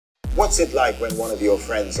What's it like when one of your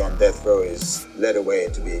friends on death row is led away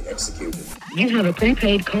to be executed? You have a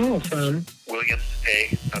prepaid call from William A.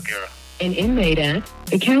 Noguera, an inmate at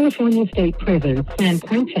the California State Prison, San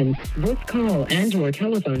Quentin. This call and your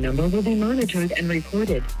telephone number will be monitored and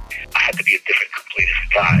recorded. I had to be a different completed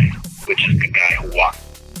guy, which is the guy who walked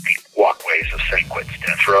the walkways of San Quentin's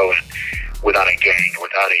death row, and without a gang,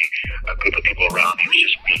 without a group of people around, it was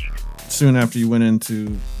just me. Soon after you went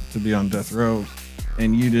into to be on death row,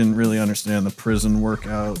 and you didn't really understand the prison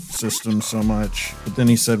workout system so much, but then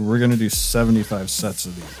he said, we're going to do 75 sets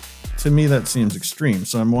of these. To me, that seems extreme.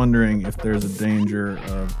 So I'm wondering if there's a danger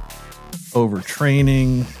of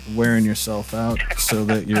overtraining, wearing yourself out so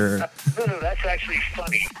that you're... No, that's actually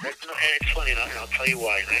funny. It's funny, and I'll tell you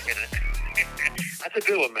why. That's a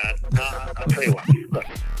good one, man. I'll tell you why. Look.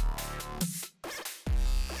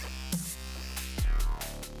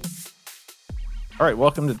 All right,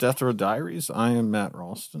 welcome to Death Row Diaries. I am Matt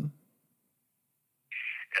Ralston.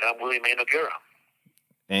 And I'm William A. Noguera.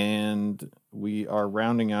 And we are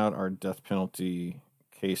rounding out our death penalty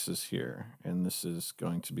cases here. And this is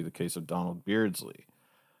going to be the case of Donald Beardslee.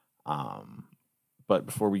 But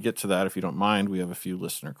before we get to that, if you don't mind, we have a few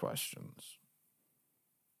listener questions.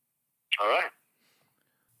 All right.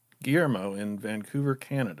 Guillermo in Vancouver,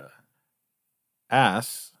 Canada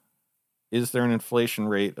asks, is there an inflation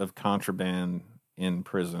rate of contraband in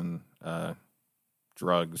prison?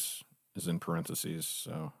 Drugs is in parentheses,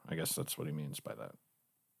 so I guess that's what he means by that.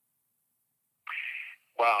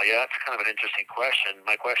 Wow, yeah, that's kind of an interesting question.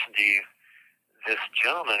 My question to you, this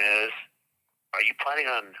gentleman, is: are you planning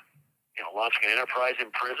on, launching an enterprise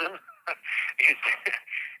in prison?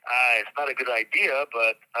 It's not a good idea,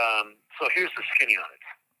 but so here's the skinny on it.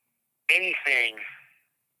 Anything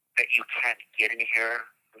that you can't get in here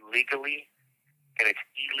legally, and it's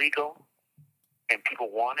illegal, and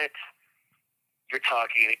people want it, you're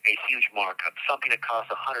talking a huge markup. Something that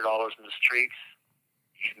costs $100 in the streets.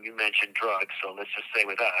 You mentioned drugs, so let's just say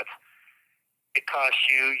with that, it costs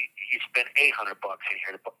you spend $800 in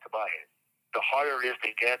here to buy it. The harder it is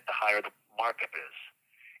to get, the higher the markup is.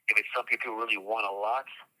 If it's something people really want a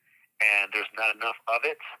lot, and there's not enough of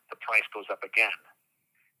it, the price goes up again.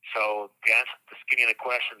 So the skinny of the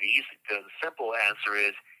question, the simple answer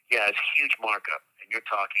is, yeah, it's a huge markup, and you're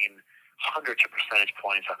talking hundreds of percentage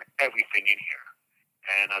points on everything in here.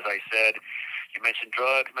 And as I said, you mentioned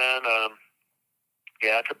drugs, man.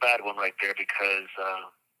 Yeah, that's a bad one right there, because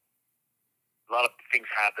a lot of things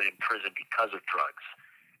happen in prison because of drugs.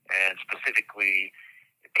 And specifically,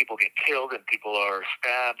 people get killed, and people are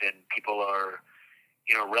stabbed, and people are,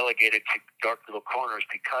 relegated to dark little corners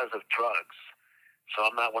because of drugs. So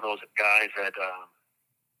I'm not one of those guys that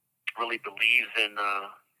really believes in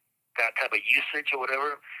that type of usage or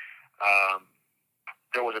whatever.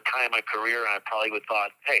 There was a time in my career I probably would have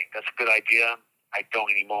thought, hey, that's a good idea. I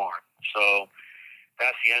don't anymore. So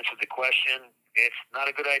that's the answer to the question. It's not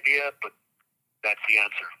a good idea, but that's the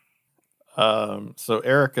answer. So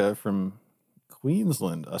Erica from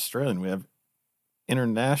Queensland, Australia, we have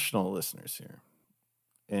international listeners here.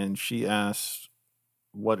 And she asked,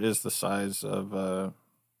 what is the size of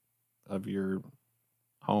your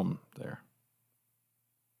home there?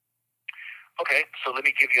 Okay, so let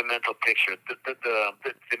me give you a mental picture. The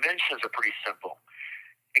dimensions are pretty simple.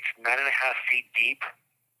 It's 9.5 feet deep,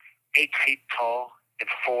 8 feet tall, and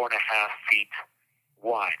 4.5 feet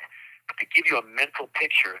wide. But to give you a mental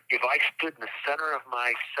picture, if I stood in the center of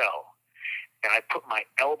my cell and I put my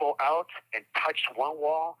elbow out and touched one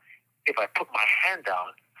wall, if I put my hand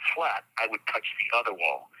down flat, I would touch the other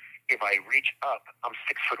wall. If I reach up, I'm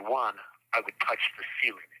 6'1", I would touch the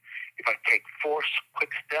ceiling. If I take 4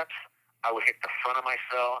 quick steps, I would hit the front of my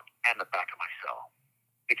cell and the back of my cell.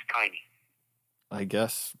 It's tiny. I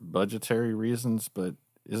guess budgetary reasons, but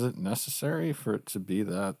is it necessary for it to be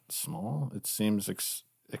that small? It seems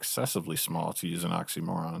excessively small, to use an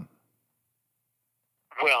oxymoron.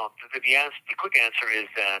 Well, the quick answer is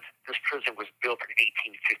that this prison was built in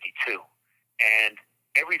 1852, and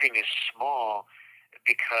everything is small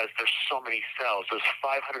because there's so many cells. There's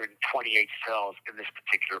 528 cells in this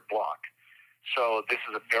particular block. So this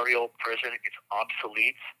is a very old prison. It's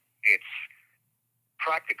obsolete. It's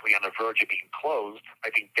practically on the verge of being closed.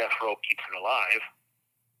 I think death row keeps it alive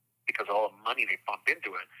because of all the money they pump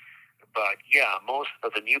into it. But yeah, most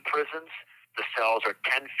of the new prisons, the cells are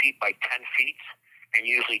 10 feet by 10 feet, and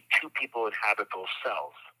usually 2 people inhabit those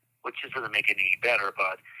cells, which doesn't make it any better,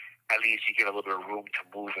 but at least you get a little bit of room to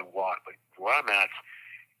move and walk. But where I'm at,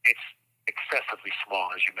 it's excessively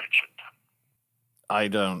small, as you mentioned. I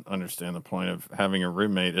don't understand the point of having a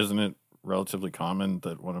roommate. Isn't it relatively common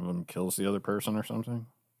that one of them kills the other person or something?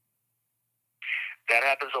 That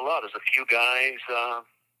happens a lot. There's a few guys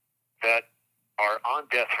that are on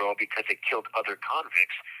death row because they killed other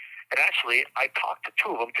convicts. And actually, I talked to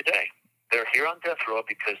two of them today. They're here on death row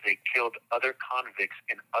because they killed other convicts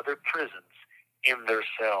in other prisons in their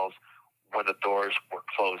cells when the doors were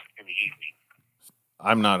closed in the evening.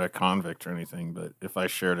 I'm not a convict or anything, but if I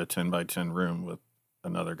shared a 10 by 10 room with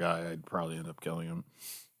another guy, I'd probably end up killing him.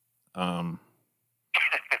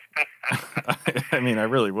 I mean, I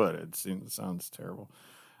really would. It sounds terrible.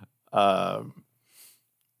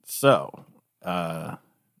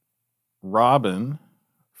 Robin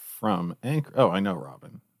from Anchor. Oh, I know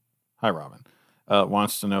Robin. Hi, Robin.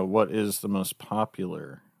 Wants to know what is the most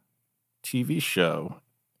popular TV show.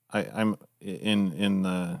 I'm in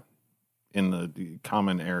the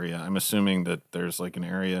common area. I'm assuming that there's like an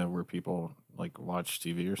area where people like watch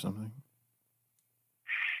TV or something.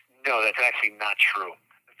 No, that's actually not true.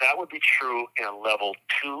 That would be true in a level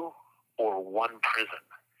 2 or 1 prison.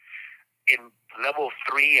 In level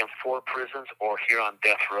 3 and 4 prisons, or here on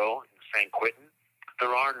death row in San Quentin, there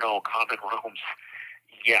are no common rooms.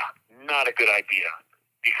 Yeah, not a good idea,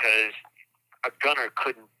 because a gunner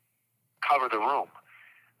couldn't cover the room.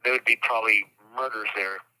 There would be probably murders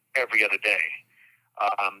there every other day.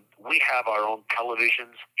 We have our own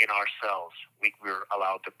televisions in our cells. We're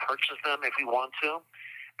allowed to purchase them if we want to,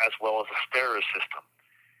 as well as a stereo system.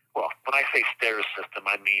 Well, when I say stereo system,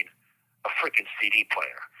 I mean a freaking CD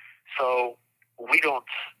player. So we don't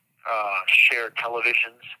share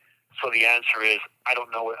televisions. So the answer is, I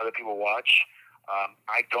don't know what other people watch.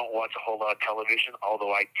 I don't watch a whole lot of television,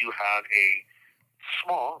 although I do have a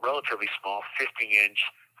small, relatively small, 50-inch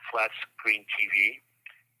flat screen TV.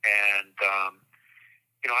 And,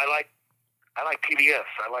 I like PBS.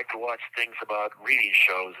 I like to watch things about reading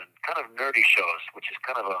shows and kind of nerdy shows, which is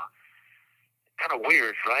kind of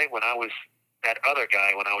weird, right? When I was that other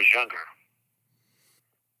guy when I was younger.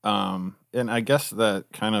 And I guess that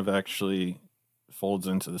kind of actually folds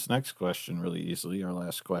into this next question really easily, our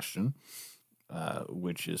last question,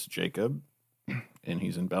 which is Jacob, and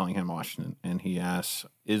he's in Bellingham, Washington, and he asks,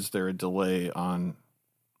 is there a delay on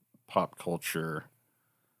pop culture?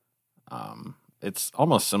 It's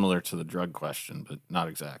almost similar to the drug question, but not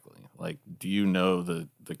exactly. Like, do you know the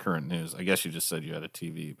current news? I guess you just said you had a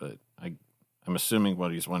TV, but I'm assuming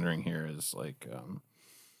what he's wondering here is like,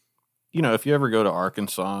 if you ever go to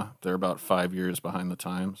Arkansas, they're about 5 years behind the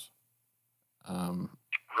times.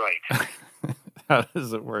 Right. How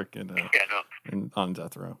does it work on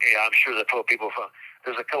death row? Yeah, I'm sure that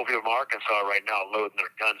there's a couple people from Arkansas right now loading their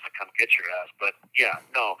guns to come get your ass. But yeah,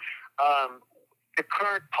 no. The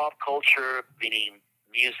current pop culture, meaning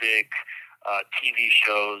music, TV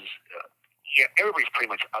shows, everybody's pretty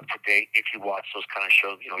much up to date if you watch those kind of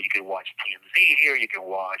shows. You can watch TMZ here, you can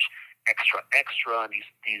watch Extra, and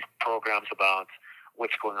these programs about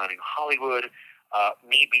what's going on in Hollywood.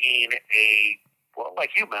 Me being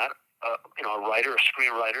like you, Matt, a writer, a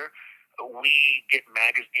screenwriter, we get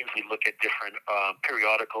magazines, we look at different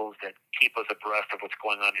periodicals that keep us abreast of what's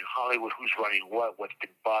going on in Hollywood, who's running what's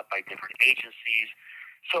been bought by different agencies.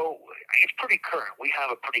 So it's pretty current. We have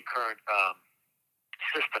a pretty current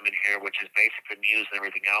system in here, which is basically news and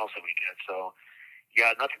everything else that we get. So,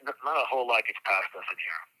 yeah, not a whole lot gets past us in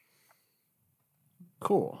here.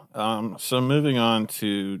 Cool. So moving on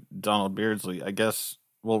to Donald Beardslee, I guess,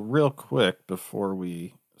 real quick before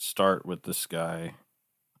we start with this guy,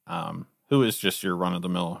 who is just your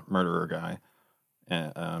run-of-the-mill murderer guy.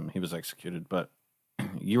 He was executed, but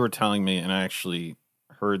you were telling me, and I actually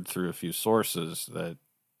heard through a few sources that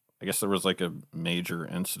I guess there was like a major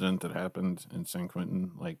incident that happened in San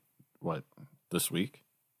Quentin, this week?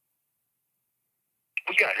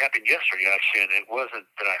 Yeah, it happened yesterday, actually, and it wasn't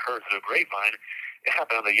that I heard through the grapevine. It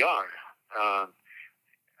happened on the yard.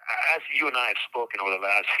 As you and I have spoken over the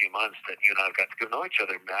last few months, that you and I have got to get to know each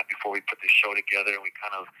other, Matt, before we put this show together, and we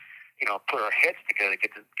kind of, put our heads together to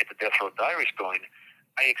get the Death Row Diaries going.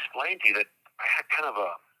 I explained to you that I had kind of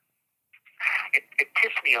it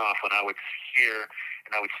pissed me off when I would hear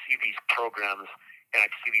and I would see these programs and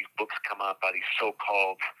I'd see these books come up by these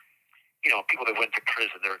so-called, people that went to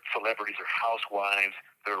prison. They're celebrities, they're housewives,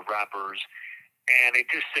 they're rappers, and they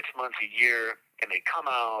do 6 months a year, and they come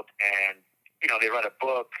out and, they write a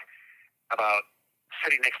book about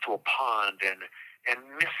sitting next to a pond and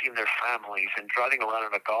missing their families and driving around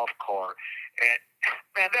in a golf cart. And,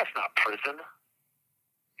 man, that's not prison.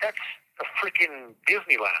 That's a freaking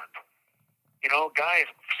Disneyland. Guys,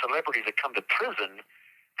 celebrities that come to prison,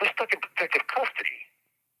 they're stuck in protective custody.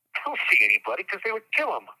 They don't see anybody because they would kill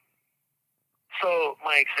them. So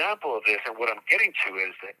my example of this and what I'm getting to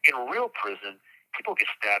is that in real prison, people get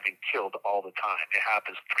stabbed and killed all the time. It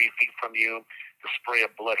happens 3 feet from you, the spray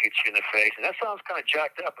of blood hits you in the face. And that sounds kind of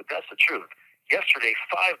jacked up, but that's the truth. Yesterday,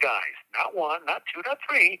 5 guys, not 1, not 2, not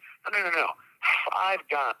 3, no, 5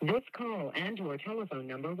 guys. This call and your telephone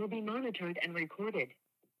number will be monitored and recorded.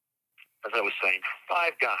 As I was saying,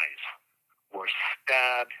 5 guys were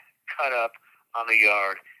stabbed, cut up on the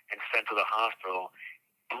yard, and sent to the hospital,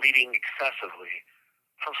 bleeding excessively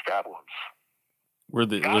from stab wounds.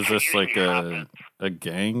 Was this like a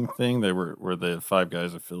gang thing? Were the 5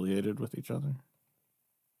 guys affiliated with each other?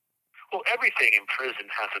 Well, everything in prison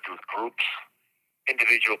has to do with groups,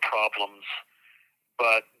 individual problems,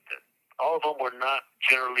 but all of them were not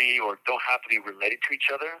generally or don't have to be related to each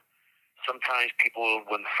other. Sometimes people,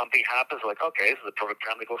 when something happens, are like, okay, this is the perfect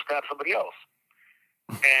time to go stab somebody else.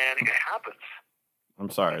 And it happens. I'm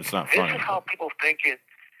sorry, it's not funny. This is how people think it.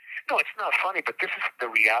 No, it's not funny, but this is the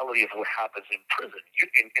reality of what happens in prison,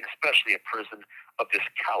 and especially a prison of this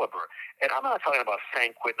caliber. And I'm not talking about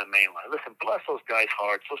San Quentin and mainline. Listen, bless those guys'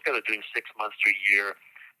 hearts. Those guys are doing 6 months to a year.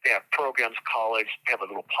 They have programs, college. They have a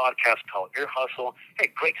little podcast called Ear Hustle.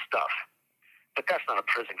 Hey, great stuff. But that's not a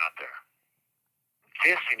prison out there.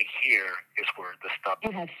 This in here is where the stuff.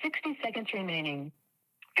 You have 60 seconds remaining.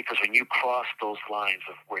 Because when you cross those lines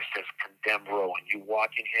of where it says condemned row and you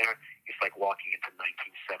walk in here, it's like walking into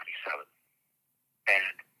 1977.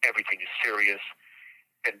 And everything is serious.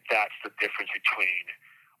 And that's the difference between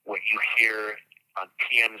what you hear on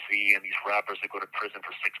TMZ and these rappers that go to prison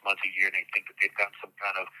for 6 months a year and they think that they've gotten some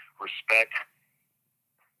kind of respect.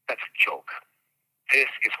 That's a joke. This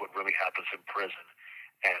is what really happens in prison.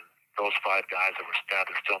 And those 5 guys that were stabbed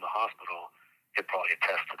are still in the hospital can probably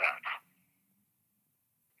attest to that.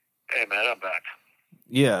 Hey, man, I'm back.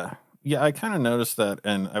 Yeah, I kind of noticed that,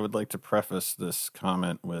 and I would like to preface this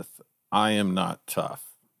comment with, I am not tough.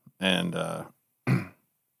 And,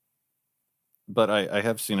 but I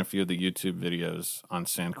have seen a few of the YouTube videos on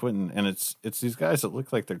San Quentin, and it's these guys that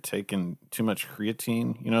look like they're taking too much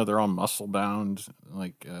creatine. You know, they're all muscle bound,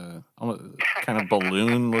 like almost kind of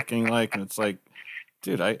balloon looking like, and it's like,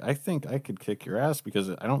 dude, I think I could kick your ass because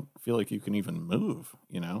I don't feel like you can even move,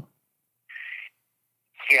 you know?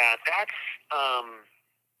 Yeah, that's,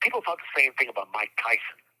 people thought the same thing about Mike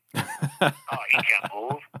Tyson. Oh, he can't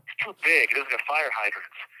move. It's too big. He doesn't have fire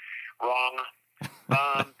hydrants. Wrong.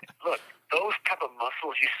 Look, those type of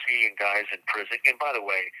muscles you see in guys in prison, and by the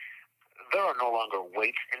way, there are no longer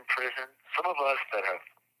weights in prison. Some of us that have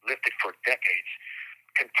lifted for decades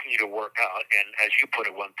continue to work out, and as you put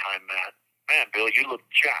it one time, Matt, man, Bill, you look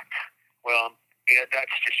jacked. Well, yeah,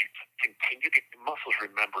 that's just, you continue to get the muscles,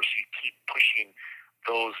 remember, so you keep pushing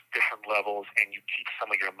those different levels and you keep some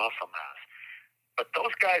of your muscle mass. But those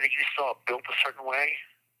guys that you saw built a certain way,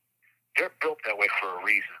 they're built that way for a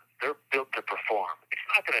reason. They're built to perform. It's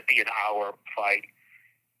not going to be an hour fight.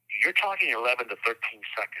 You're talking 11 to 13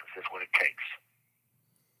 seconds is what it takes.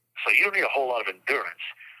 So you don't need a whole lot of endurance.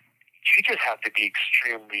 You just have to be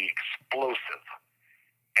extremely explosive.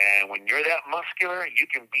 And when you're that muscular, you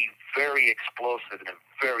can be very explosive in a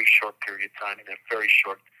very short period of time, in a very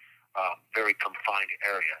short very confined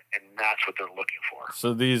area, and that's what they're looking for.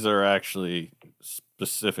 So these are actually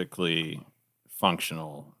specifically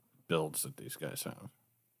functional builds that these guys have.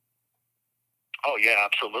 Oh, yeah,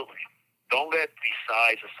 absolutely. Don't let the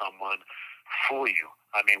size of someone fool you.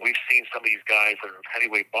 I mean, we've seen some of these guys that are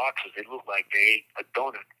heavyweight boxers. They look like they ate a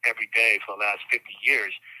donut every day for the last 50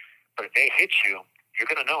 years, but if they hit you, you're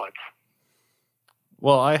going to know it.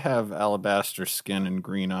 Well, I have alabaster skin and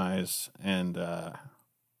green eyes, and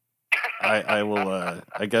I will,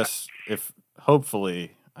 I guess, if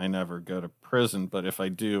hopefully I never go to prison, but if I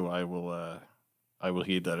do, I will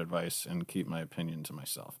heed that advice and keep my opinion to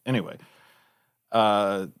myself. Anyway,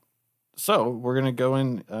 so we're going to go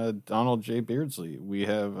in Donald Jay Beardslee. We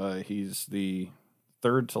have, he's the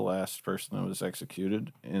third to last person that was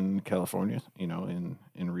executed in California, you know,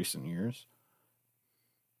 in recent years.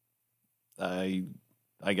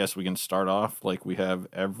 I guess we can start off like we have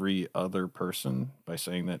every other person by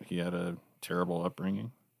saying that he had a terrible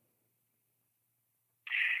upbringing.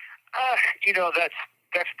 You know,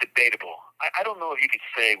 that's debatable. I don't know if you could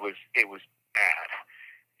say it was bad.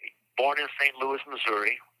 Born in St. Louis,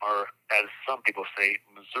 Missouri, or as some people say,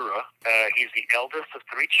 Missouri. He's the eldest of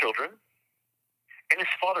 3 children, and his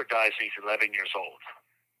father dies when he's 11 years old.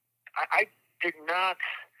 I did not,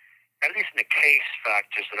 at least in the case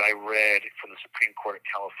factors that I read from the Supreme Court of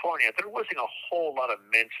California, there wasn't a whole lot of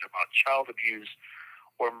mention about child abuse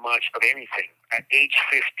or much of anything. At age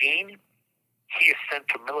 15, he is sent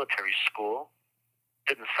to military school.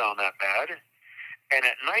 Didn't sound that bad. And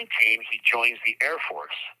at 19, he joins the Air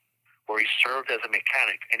Force, where he served as a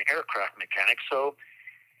mechanic, an aircraft mechanic. So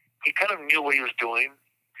he kind of knew what he was doing.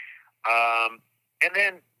 And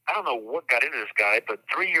then, I don't know what got into this guy, but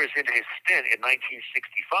 3 years into his stint in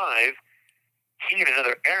 1965, he and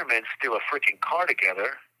another airman steal a freaking car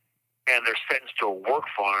together, and they're sentenced to a work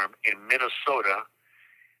farm in Minnesota.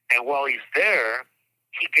 And while he's there,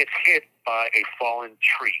 he gets hit by a fallen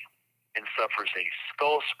tree and suffers a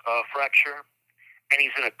skull fracture, and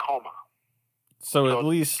he's in a coma. So at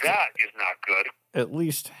least that is not good. At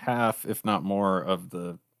least half, if not more, of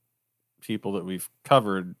the people that we've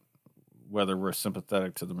covered, whether we're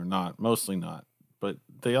sympathetic to them or not, mostly not, but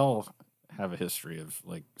they all have a history of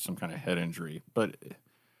like some kind of head injury. But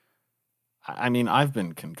I mean, I've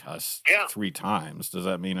been concussed 3 times. Does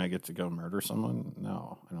that mean I get to go murder someone?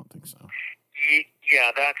 No, I don't think so.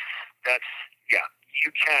 Yeah, that's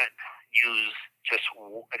you can't use just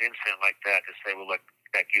an incident like that to say, well, look,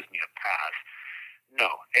 that gives me a pass. No,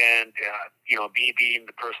 and me being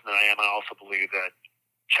the person that I am, I also believe that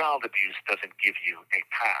child abuse doesn't give you a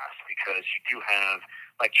pass, because you do have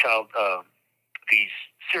like these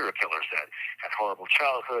serial killers that had horrible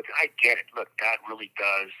childhoods. I get it. Look, that really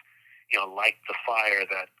does, light the fire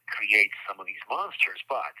that creates some of these monsters.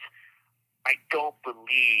 But I don't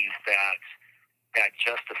believe that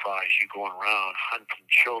justifies you going around hunting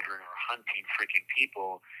children or hunting freaking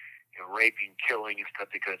people, raping, killing, and stuff,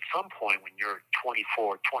 because at some point when you're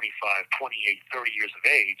 24, 25, 28, 30 years of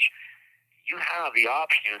age, you have the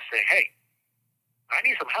option to say, hey, I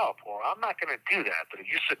need some help, or I'm not going to do that. But if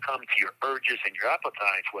you succumb to your urges and your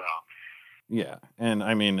appetites, well... Yeah, and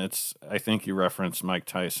I mean, I think you referenced Mike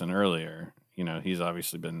Tyson earlier. He's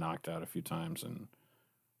obviously been knocked out a few times, and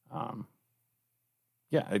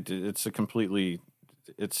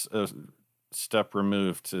it's a step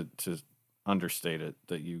removed to understate it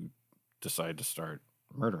that you decide to start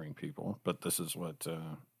murdering people, but this is what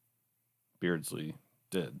Beardslee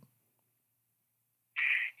did.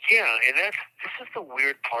 Yeah, and this is the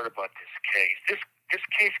weird part about this case. This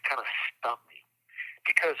case kind of stumped me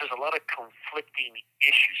because there's a lot of conflicting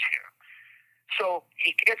issues here. So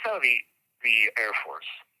he gets out of the Air Force,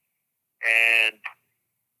 and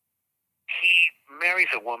he marries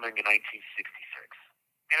a woman in 1966.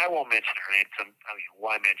 And I won't mention her name.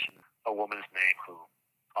 Why mention a woman's name who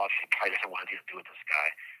obviously probably doesn't want anything to do with this guy?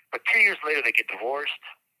 But 2 years later, they get divorced.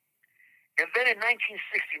 And then in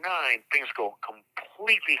 1969, things go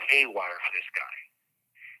completely haywire for this guy.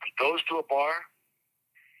 He goes to a bar.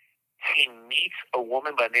 He meets a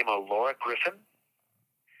woman by the name of Laura Griffin.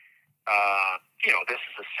 This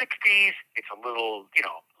is the 60s. It's a little,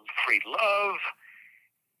 free love.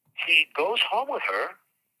 He goes home with her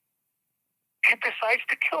and decides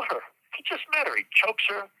to kill her. He just met her. He chokes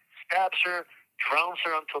her, stabs her, drowns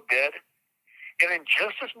her until dead. And then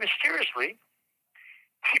just as mysteriously,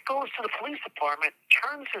 he goes to the police department,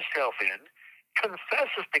 turns himself in,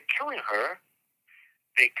 confesses to killing her.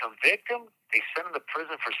 They convict him. They send him to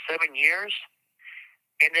prison for 7 years.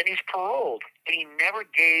 And then he's paroled. And he never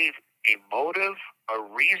gave a motive, a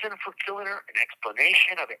reason for killing her, an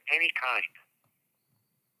explanation of any kind.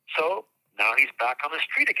 So now he's back on the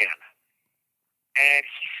street again. And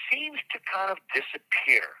he seems to kind of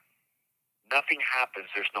disappear. Nothing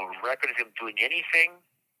happens. There's no record of him doing anything.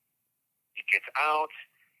 He gets out,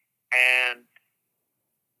 and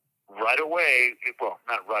right away, well,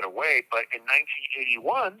 not right away, but in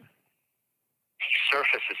 1981, he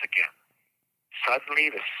surfaces again. Suddenly,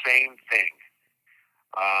 the same thing.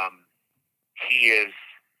 He is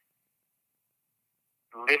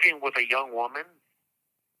living with a young woman.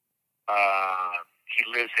 He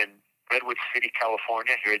lives in Redwood City,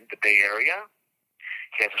 California, here in the Bay Area.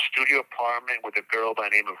 He has a studio apartment with a girl by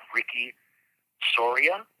the name of Ricky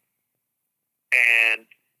Soria. And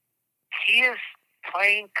he is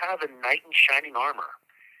playing kind of the knight in shining armor.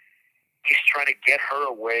 He's trying to get her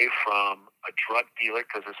away from a drug dealer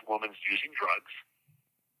because this woman's using drugs.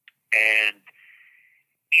 And,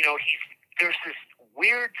 there's this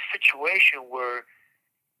weird situation where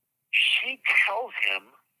she tells him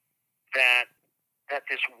that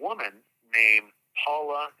this woman named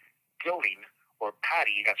Paula Gilding, or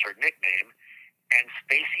Patty, that's her nickname, and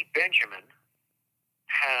Stacy Benjamin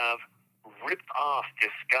have ripped off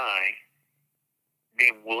this guy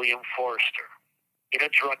named William Forrester in a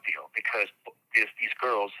drug deal, because these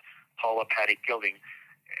girls, Paula, Patty Gilding,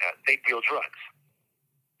 they deal drugs.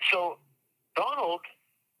 So Donald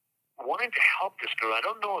wanted to help this girl. I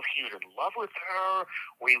don't know if he was in love with her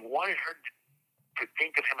or he wanted her to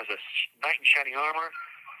think of him as a knight in shining armor.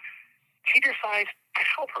 He decides to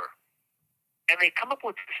help her. And they come up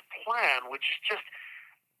with this plan, which is just,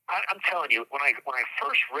 I'm telling you, when I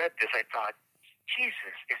first read this, I thought,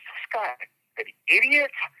 Jesus, is this guy an idiot?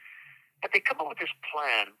 But they come up with this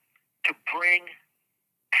plan to bring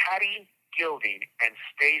Patty Gilding and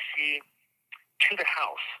Stacy to the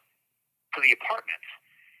house, to the apartment.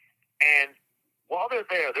 And while they're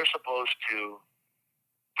there, they're supposed to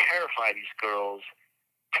terrify these girls,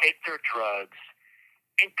 take their drugs,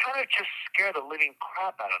 and kind of just scare the living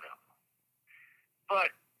crap out of them. But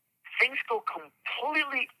things go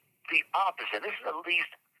completely the opposite. This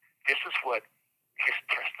is what his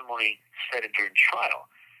testimony said during trial.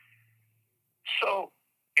 So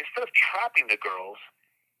instead of trapping the girls,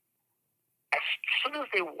 as soon as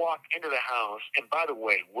they walk into the house, and by the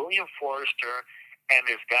way, William Forrester and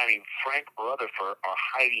this guy named Frank Rutherford are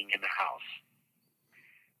hiding in the house.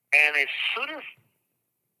 And as soon as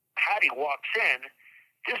Patty walks in,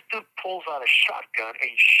 this dude pulls out a shotgun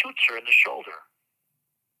and shoots her in the shoulder.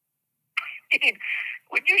 I mean,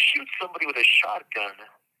 when you shoot somebody with a shotgun,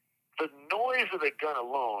 the noise of the gun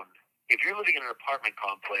alone, if you're living in an apartment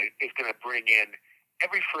complex, is going to bring in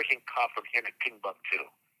every freaking cop from here to Timbuktu.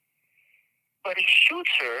 But he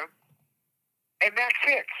shoots her, and that's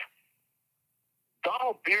it.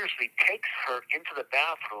 Donald Beardslee takes her into the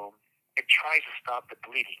bathroom and tries to stop the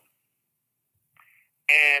bleeding.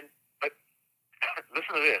 But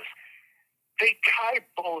listen to this. They tie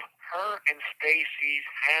both her and Stacy's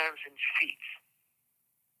hands and feet.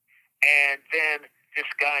 And then this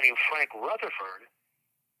guy named Frank Rutherford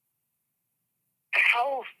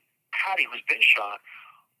tells Patty, who's been shot,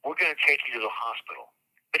 we're going to take you to the hospital.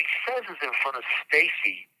 But he says this in front of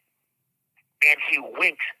Stacy, and he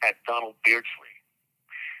winks at Donald Beardslee.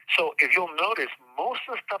 So if you'll notice, most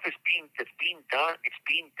of the stuff that's being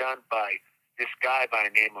done by this guy by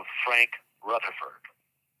the name of Frank Rutherford.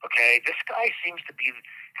 Okay? This guy seems to be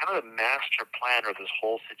kind of the master planner of this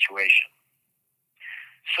whole situation.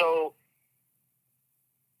 So,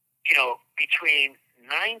 between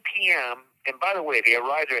 9 p.m., and by the way, they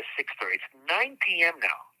arrived there at 6:30. It's 9 p.m.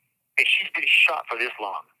 now, and she's been shot for this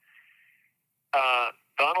long.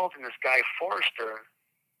 Donald and this guy Forrester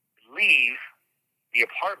leave the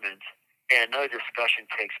apartment, and another discussion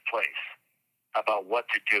takes place about what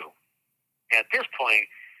to do. And at this point,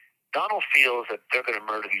 Donald feels that they're going to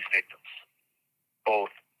murder these victims, both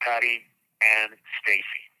Patty and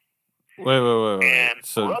Stacy. Wait. And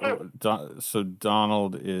So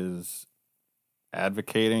Donald is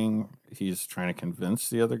advocating. He's trying to convince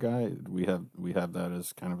the other guy. We have that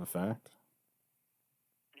as kind of a fact.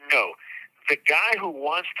 No, the guy who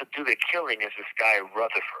wants to do the killing is this guy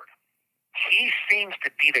Rutherford. He seems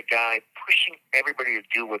to be the guy pushing everybody to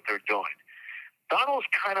do what they're doing. Donald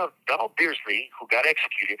Beardslee, who got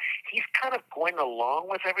executed, he's kind of going along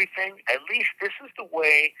with everything. At least this is the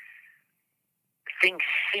way things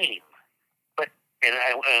seem. And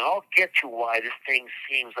I'll get to why this thing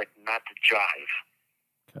seems like not to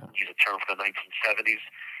jive. Okay. Use a term from the 1970s.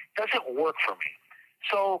 Doesn't work for me.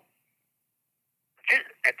 So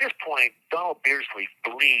at this point, Donald Beardslee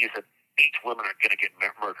believes that these women are going to get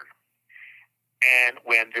murdered. And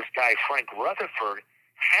when this guy, Frank Rutherford,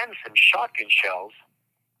 hands him shotgun shells,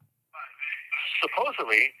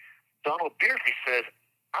 supposedly, Donald Beardslee says,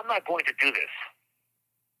 I'm not going to do this.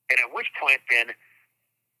 And at which point then,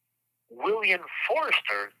 William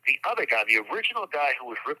Forrester, the other guy, the original guy who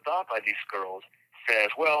was ripped off by these girls, says,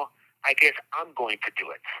 well, I guess I'm going to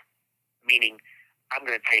do it. Meaning, I'm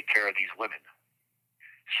going to take care of these women.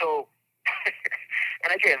 So,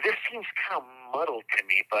 and again, this seems kind of muddled to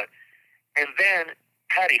me, and then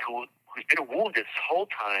Patty, who's been wounded this whole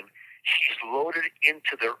time, she's loaded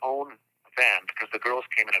into their own van because the girls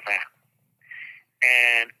came in a van.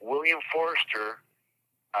 And William Forrester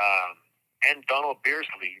and Donald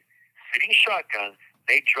Beardslee, sitting shotgun,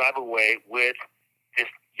 they drive away with this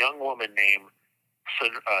young woman named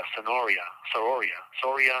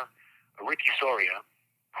Ricky Soria,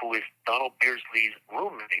 who is Donald Beardslee's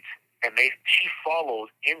roommate, and she follows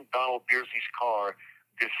in Donald Beardslee's car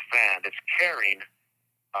this van that's carrying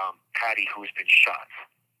Patty, who's been shot.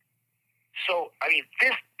 So, I mean,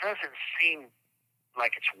 this doesn't seem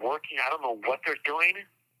like it's working. I don't know what they're doing.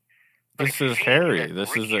 This is hairy.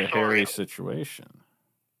 This is a hairy situation.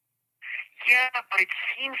 Yeah, but it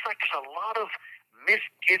seems like there's a lot of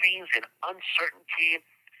misgivings and uncertainty.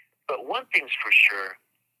 But one thing's for sure,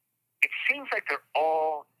 it seems like they're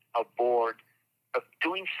all aboard of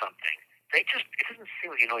doing something. It doesn't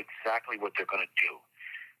seem like you know exactly what they're going to do.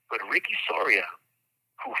 But Ricky Soria,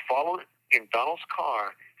 who followed in Donald's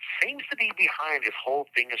car, seems to be behind this whole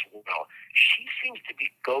thing as well. She seems to be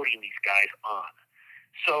goading these guys on.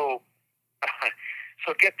 So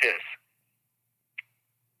get this.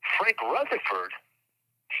 Frank Rutherford,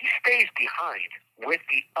 he stays behind with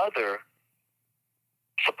the other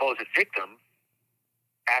supposed victim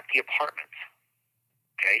at the apartment.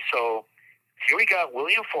 Okay, so Here we got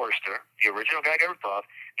William Forrester, the original guy I got ripped off,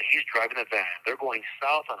 and he's driving the van. They're going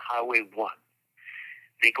south on Highway 1.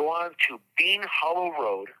 They go on to Bean Hollow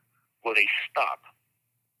Road, where they stop.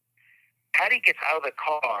 Patty gets out of the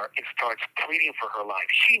car and starts pleading for her life.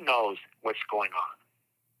 She knows what's going on.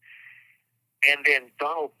 And then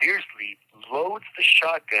Donald Beardslee loads the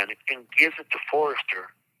shotgun and gives it to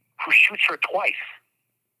Forrester, who shoots her twice.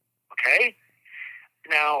 Okay?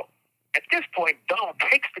 Now, at this point, Donald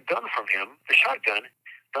takes the gun from him, the shotgun.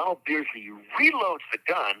 Donald Beardslee reloads the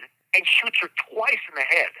gun and shoots her twice in the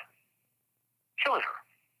head, killing her.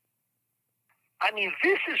 I mean,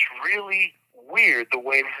 this is really weird the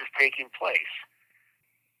way this is taking place.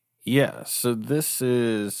 Yeah, so this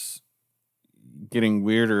is getting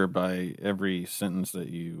weirder by every sentence that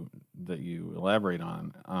you elaborate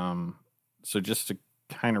on. So just to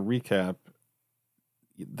kind of recap,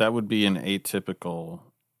 that would be an atypical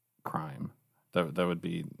crime. That would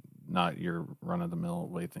be not your run-of-the-mill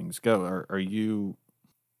way things go. Are you,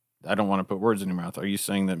 I don't want to put words in your mouth, are you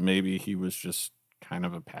saying that maybe he was just kind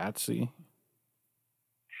of a patsy?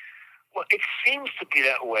 Well, it seems to be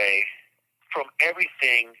that way from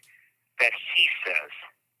everything that he says.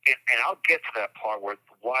 And I'll get to that part where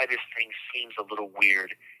why this thing seems a little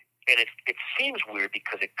weird. And it seems weird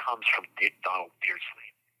because it comes from Donald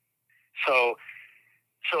Beardslee. So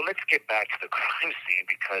let's get back to the crime scene,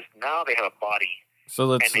 because now they have a body. So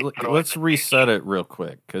let's reset it real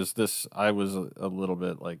quick, because I was a little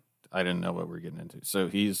bit like, I didn't know what we're getting into. So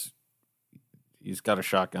he's got a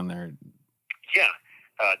shotgun there. Yeah.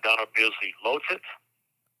 Donald Beardslee loads it,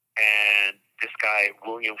 and this guy,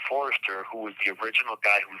 William Forrester, who was the original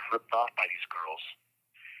guy who was ripped off by these girls,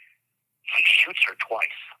 he shoots her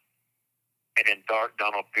twice. And then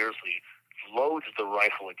Donald Beardslee loads the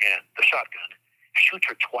rifle again, the shotgun, shoots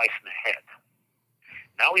her twice in the head.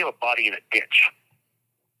 Now we have a body in a ditch,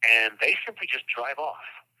 and they simply just drive off.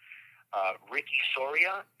 Ricky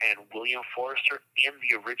Soria and William Forrester in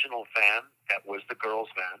the original van that was the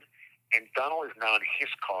girls' van, and Donald is now in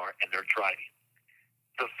his car, and they're driving.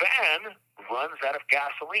 The van runs out of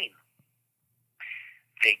gasoline.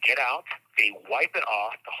 They get out, they wipe it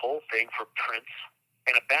off, the whole thing for prints,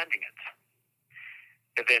 and abandon it.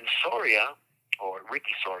 And then Soria, or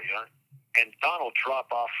Ricky Soria, and Donald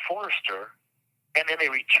drop off Forrester, and then they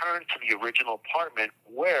return to the original apartment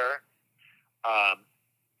where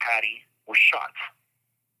Patty was shot.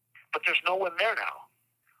 But there's no one there now.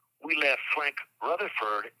 We left Frank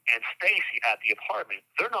Rutherford and Stacy at the apartment.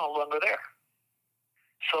 They're no longer there.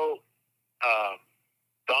 So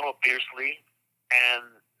Donald Beardslee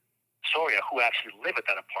and Soria, who actually live at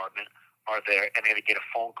that apartment, are there, and then they get a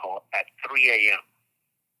phone call at 3 a.m.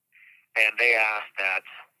 And they ask that,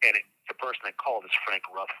 and the person that called is Frank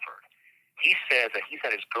Rutherford. He says that he's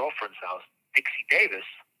at his girlfriend's house, Dixie Davis,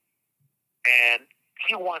 and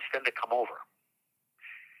he wants them to come over.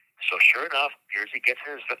 So sure enough, Beardslee gets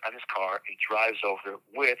in his car and he drives over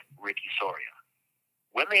with Ricky Soria.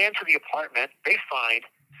 When they enter the apartment, they find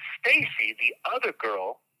Stacy, the other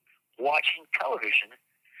girl, watching television,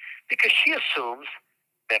 because she assumes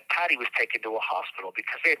that Patty was taken to a hospital,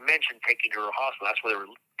 because they had mentioned taking her to a hospital. That's where they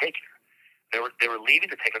were taking her. They were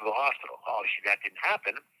leaving to take her to the hospital. Obviously, that didn't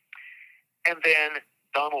happen. And then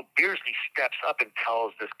Donald Beardslee steps up and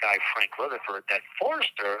tells this guy, Frank Rutherford, that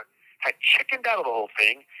Forrester had chickened out of the whole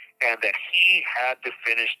thing and that he had to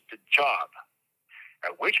finish the job.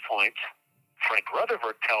 At which point, Frank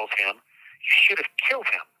Rutherford tells him, you should have killed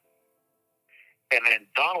him. And then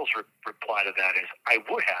Donald's reply to that is, I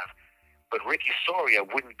would have, but Ricky Soria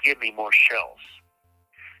wouldn't give me more shells.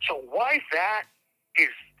 So why that is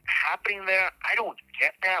happening there, I don't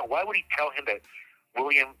get that. Why would he tell him that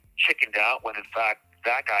William chickened out when, in fact,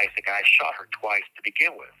 that guy is the guy shot her twice to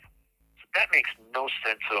begin with? So that makes no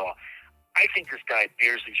sense at all. I think this guy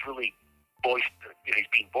Beardslee's really boisterous. He's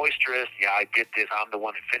being boisterous. Yeah, I did this. I'm the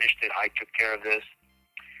one that finished it. I took care of this.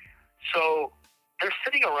 So they're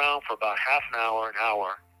sitting around for about half an hour,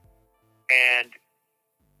 and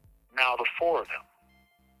now the four of them,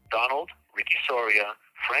 Donald, Ricky Soria,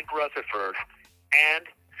 Frank Rutherford, and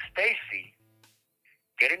Stacy,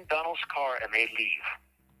 get in Donald's car and they leave,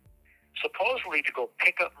 supposedly to go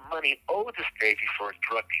pick up money owed to Stacy for a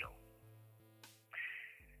drug deal.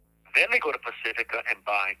 Then they go to Pacifica and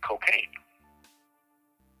buy cocaine.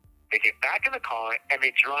 They get back in the car and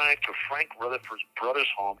they drive to Frank Rutherford's brother's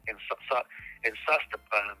home in Sebastopol.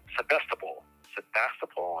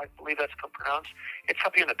 Sebastopol, I believe that's pronounced. It's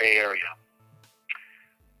up in the Bay Area,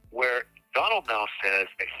 where Donald now says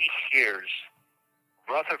that he hears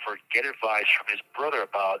Rutherford get advice from his brother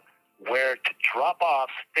about where to drop off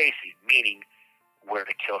Stacy, meaning where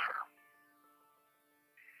to kill her.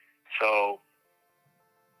 So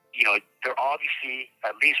they're obviously,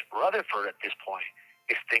 at least Rutherford at this point,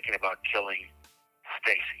 is thinking about killing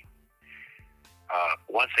Stacy.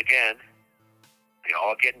 Once again, they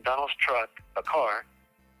all get in Donald's car,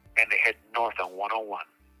 and they head north on 101.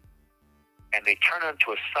 And they turn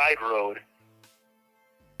onto a side road,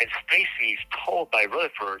 and Stacy's told by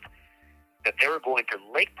Rutherford that they were going to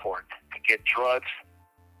Lakeport to get drugs,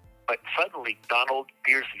 but suddenly Donald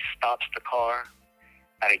Beardslee stops the car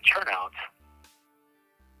at a turnout,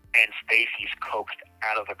 and Stacy's coaxed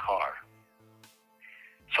out of the car.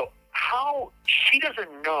 So how she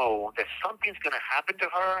doesn't know that something's going to happen to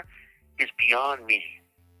her is beyond me.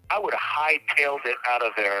 I would have hightailed it out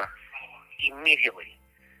of there immediately.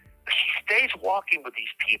 She stays walking with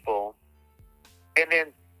these people, and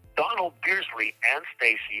then Donald Beardslee and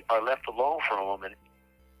Stacy are left alone for a moment,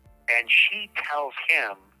 and she tells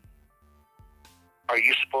him, "Are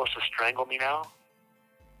you supposed to strangle me now?"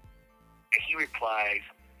 And he replies,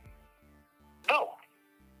 "No,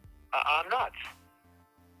 I'm not."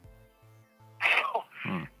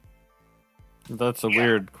 That's a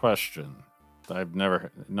weird question.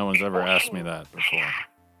 No one's ever asked me that before.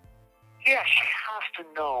 Yeah, she has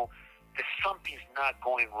to know that something's not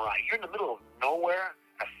going right. You're in the middle of nowhere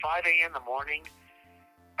at 5 a.m. in the morning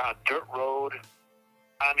on a dirt road.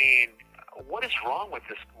 I mean, what is wrong with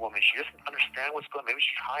this woman? She doesn't understand what's going on. Maybe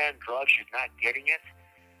she's high on drugs. She's not getting it.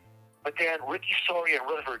 But then Ricky Soria and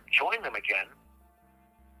Rutherford join them again,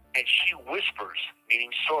 and she whispers,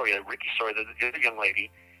 meaning Soria, Ricky Soria, the other young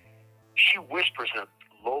lady, she whispers in a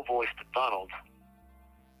low voice to Donald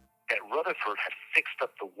that Rutherford had fixed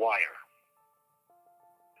up the wire.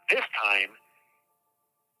 This time,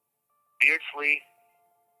 Beardslee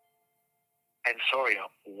and Soria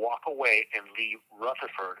walk away and leave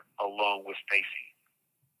Rutherford alone with Stacy.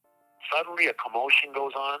 Suddenly, a commotion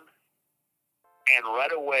goes on, and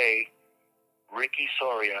right away, Ricky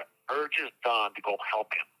Soria urges Don to go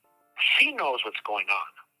help him. She knows what's going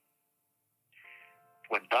on.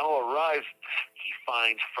 When Donald arrives, he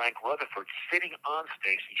finds Frank Rutherford sitting on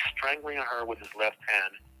Stacy, strangling her with his left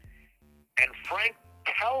hand. And Frank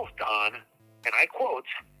tells Don, and I quote,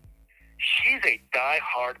 "She's a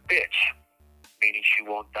die-hard bitch," meaning she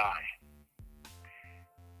won't die.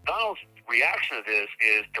 Donald's reaction to this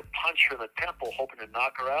is to punch her in the temple, hoping to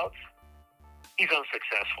knock her out. He's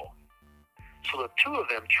unsuccessful. So the two of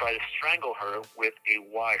them try to strangle her with a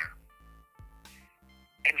wire,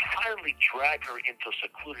 and finally drag her into a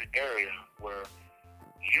secluded area where,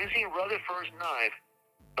 using Rutherford's knife,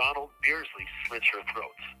 Donald Beardslee slits her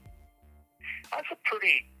throat. That's a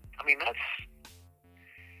pretty,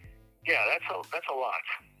 that's a lot.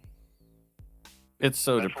 It's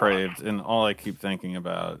so depraved, and all I keep thinking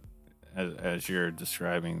about as you're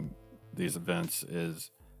describing these events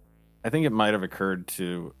is, I think it might have occurred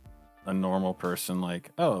to a normal person,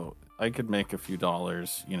 like, oh, I could make a few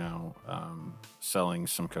dollars, selling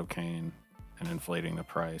some cocaine and inflating the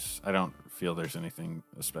price. I don't feel there's anything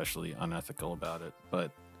especially unethical about it.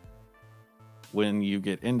 But when you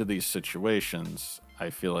get into these situations, I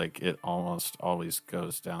feel like it almost always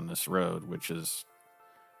goes down this road, which is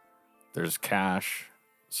there's cash,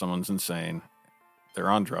 someone's insane, they're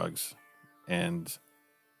on drugs, and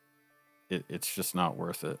it's just not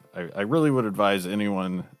worth it. I really would advise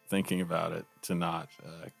anyone thinking about it to not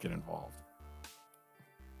get involved.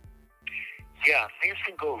 Yeah, things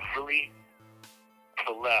can go really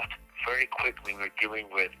to the left very quickly when we're dealing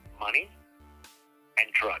with money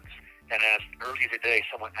and drugs. And as earlier today,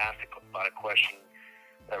 someone asked about a question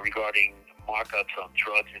regarding markups on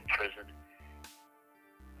drugs in prison.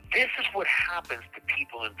 This is what happens to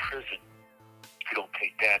people in prison who don't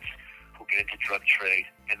pay debts, who get into drug trade,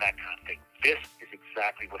 and that kind of thing. This is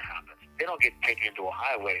exactly what happens. They don't get taken into a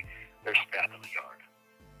highway, they're stabbed in the yard.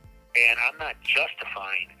 And I'm not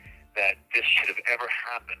justifying that this should have ever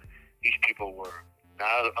happened. These people were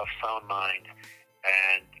not of sound mind,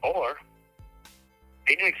 or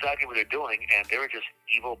they knew exactly what they're doing, and they were just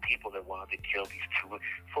evil people that wanted to kill these two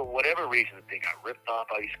for whatever reason. They got ripped off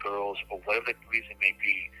by these girls, or whatever the reason may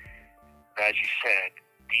be. As you said,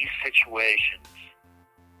 these situations,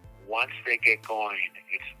 once they get going,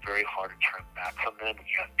 it's very hard to turn back from them.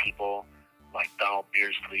 You have people like Donald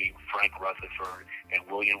Beardslee, Frank Rutherford, and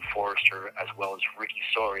William Forrester, as well as Ricky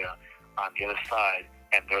Soria on the other side,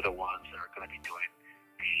 and they're the ones that are going to be doing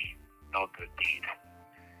the no good deed.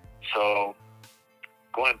 So,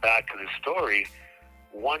 going back to the story,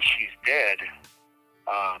 once she's dead,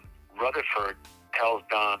 Rutherford tells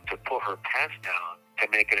Don to put her pants down to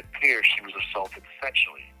make it appear she was assaulted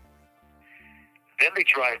sexually. Then they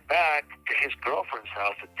drive back to his girlfriend's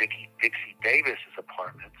house at Dixie Davis's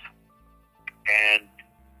apartment, and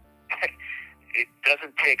it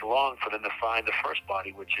doesn't take long for them to find the first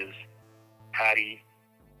body, which is Patty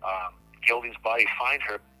Gilding's body.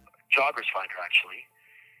 Joggers find her, actually.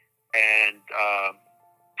 And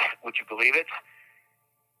would you believe it?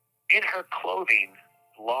 In her clothing,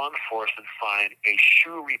 law enforcement find a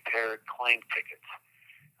shoe repair claim ticket.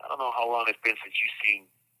 I don't know how long it's been since you've seen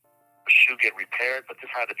a shoe get repaired, but this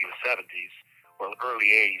had to be the 70s or early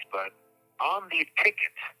 80s. But on the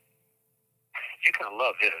ticket, you're going to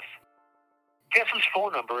love this. Guess whose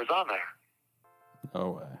phone number is on there?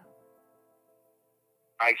 No way.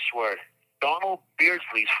 I swear. Donald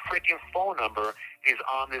Beardslee's freaking phone number is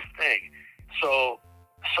on this thing. So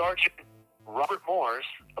Sergeant Robert Morris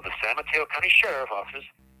of the San Mateo County Sheriff Office,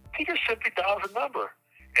 he just simply dials a number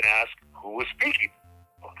and asks who was speaking.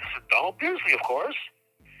 Well, this is Donald Beardslee, of course.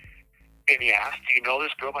 And he asked, do you know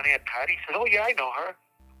this girl by the name of Patty? He said, oh, yeah, I know her.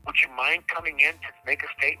 Would you mind coming in to make a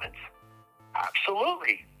statement?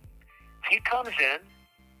 Absolutely. He comes in,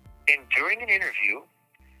 and during an interview,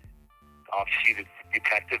 obviously the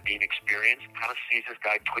detective, being experienced, kind of sees this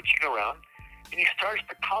guy twitching around, and he starts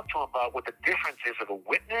to talk to him about what the difference is of a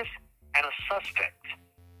witness and a suspect.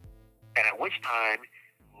 And at which time,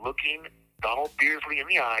 looking Donald Beardslee in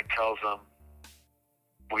the eye, tells him,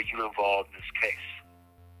 were you involved in this case?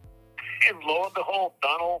 And lo and behold,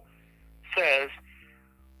 Donald says,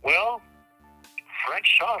 well, Frank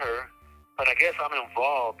shot her, but I guess I'm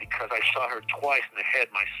involved because I shot her twice in the head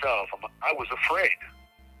myself. I was afraid.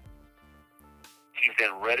 He's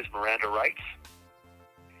then read his Miranda rights.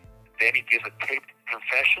 Then he gives a taped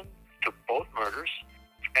confession to both murders,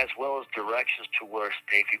 as well as directions to where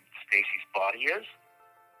Stacy's body is,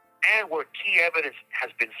 and where key evidence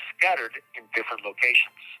has been scattered in different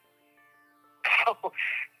locations.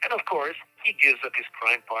 And of course, he gives up his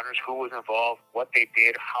crime partners, who was involved, what they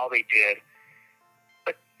did, how they did.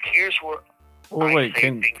 But here's where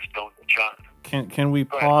things don't jump. Can we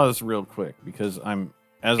pause real quick, because I'm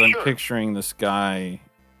picturing this guy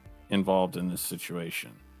involved in this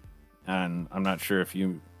situation, and I'm not sure if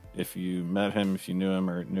you met him, if you knew him,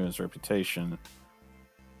 or knew his reputation.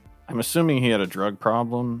 I'm assuming he had a drug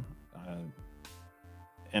problem,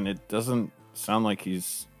 and it doesn't sound like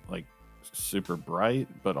he's like super bright,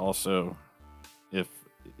 but also if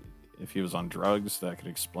he was on drugs, that could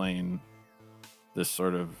explain this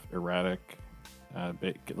sort of erratic.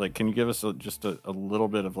 Like, can you give us just a little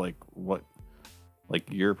bit of like what,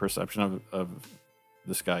 like, your perception of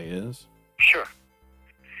this guy is? Sure.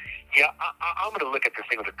 Yeah, I'm going to look at this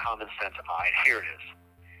thing with a common sense eye. Here it is.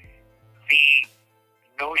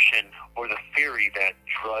 The notion or the theory that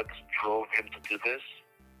drugs drove him to do this,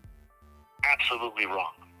 absolutely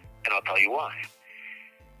wrong. And I'll tell you why.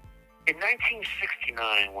 In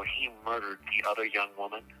 1969, when he murdered the other young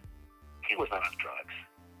woman, he was not on drugs.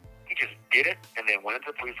 He just did it and then went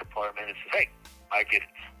into the police department and said, hey, I did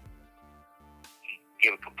it. He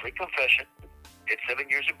gave a complete confession, did 7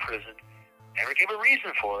 years in prison, never gave a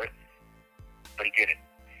reason for it, but he did it.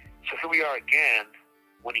 So here we are again.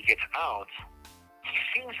 When he gets out, he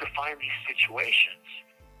seems to find these situations,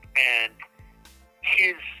 and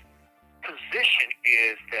his position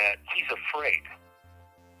is that he's afraid,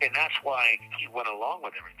 and that's why he went along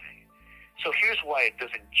with everything. So here's why it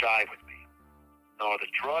doesn't jive with me, nor the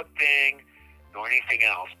drug thing, nor anything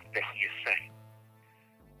else that he is saying.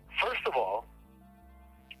 First of all,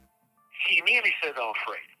 he immediately says, I'm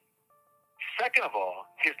afraid. Second of all,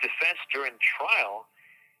 his defense during trial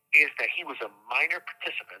is that he was a minor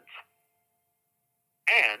participant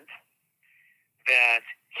and that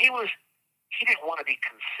he didn't want to be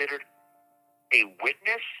considered a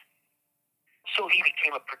witness, so he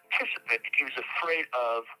became a participant and he was afraid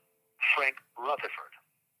of Frank Rutherford.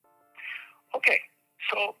 Okay,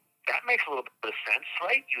 so that makes a little bit of sense,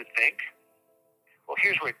 right? You would think. Well,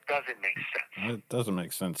 here's where it doesn't make sense. It doesn't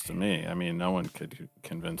make sense to me. I mean, no one could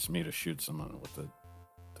convince me to shoot someone with a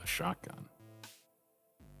shotgun.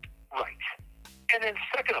 Right. And then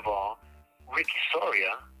second of all, Ricky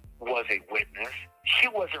Soria was a witness. She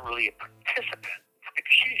wasn't really a participant.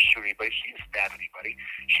 She didn't shoot anybody. She didn't stab anybody.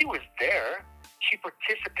 She was there. She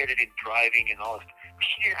participated in driving and all this. But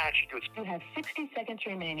she didn't actually do it. You have 60 seconds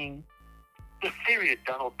remaining. The theory that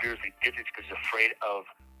Donald Beardslee did this because he's afraid of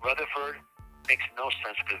Rutherford makes no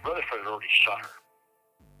sense, because Rutherford had already shot her.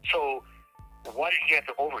 So why did he have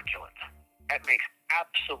to overkill it? That makes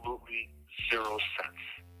absolutely zero sense.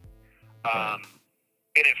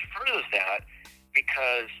 And it furthers that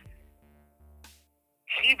because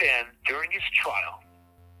he then, during his trial,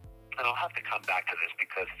 and I'll have to come back to this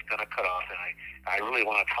because it's going to cut off, and I really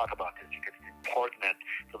want to talk about this because it's important that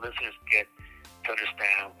the listeners get to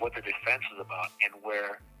understand what the defense is about and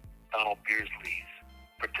where Donald Beardslee's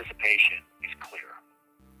participation is clear.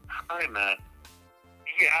 Hi, Matt.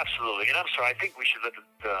 Yeah, absolutely. And I'm sorry, I think we should let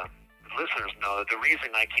the listeners know that the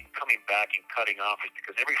reason I keep coming back and cutting off is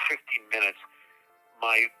because every 15 minutes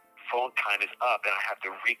my phone time is up and I have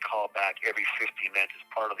to recall back every 15 minutes as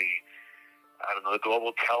part of the, I don't know, the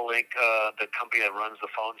Global Tel-Link, the company that runs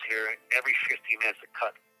the phones here. Every 15 minutes to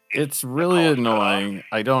cut. It's really annoying.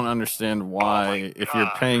 I don't understand why, if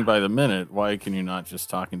you're paying by the minute, why can you not just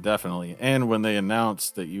talk indefinitely? And when they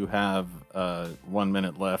announce that you have 1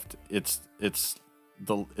 minute left, it's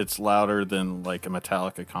louder than like a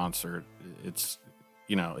Metallica concert. It's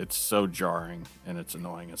so jarring and it's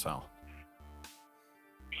annoying as hell.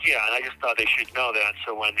 Yeah, and I just thought they should know that.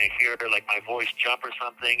 So when they hear like my voice jump or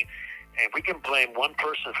something, and we can blame one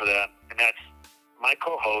person for that, and that's my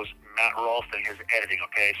co-host, Matt Ralston, his editing,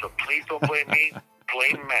 okay? So please don't blame me,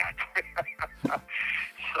 blame Matt.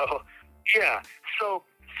 So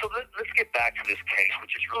let's get back to this case,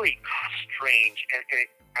 which is really strange. And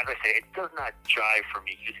as I say, it does not jive for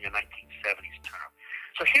me using a 1970s term.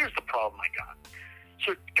 So here's the problem I got.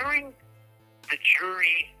 So during the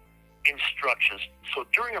jury instructions, so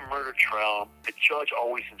during a murder trial, the judge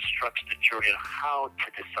always instructs the jury on how to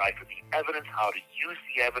decipher the evidence, how to use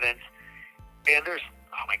the evidence. And there's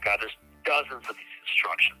dozens of these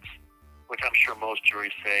instructions, which I'm sure most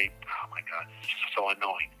juries say, oh my God, this is so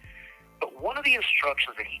annoying. But one of the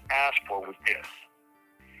instructions that he asked for was this,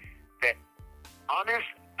 that honest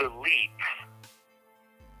belief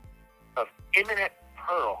of imminent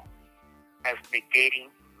peril as negating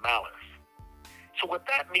malice. So what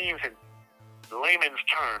that means in layman's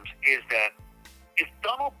terms is that if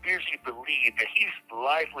Donald Beardslee believed that his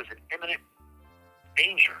life was in imminent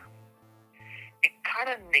danger, it kind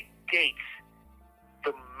of negates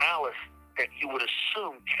the malice that you would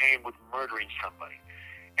assume came with murdering somebody.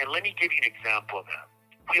 And let me give you an example of that.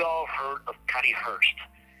 We all heard of Patty Hearst.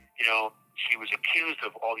 You know, she was accused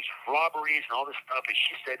of all these robberies and all this stuff, and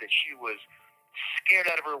she said that she was scared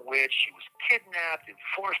out of her wits. She was kidnapped and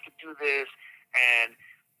forced to do this, and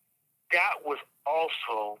that was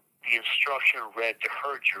also the instruction read to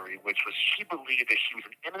her jury, which was she believed that she was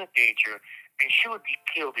in imminent danger and she would be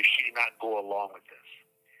killed if she did not go along with this.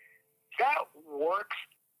 That works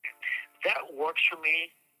for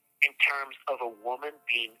me in terms of a woman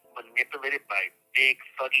being manipulated by big,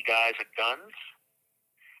 thuggy guys with guns.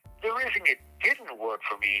 The reason it didn't work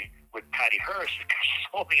for me with Patty Hearst is because she's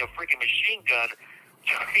holding a freaking machine gun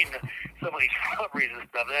during some of these robberies and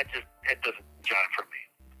stuff. That doesn't jive for me.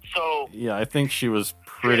 So yeah, I think she was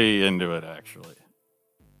pretty into it, actually.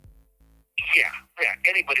 Yeah.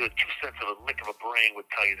 Anybody with 2 cents of a lick of a brain would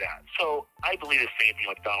tell you that. So I believe the same thing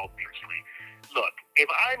with Donald Beardslee. Look, if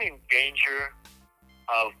I'm in danger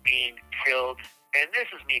of being killed, and this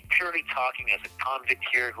is me purely talking as a convict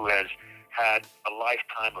here who has had a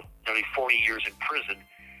lifetime of nearly 40 years in prison,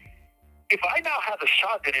 if I now have a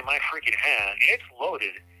shotgun in my freaking hand, it's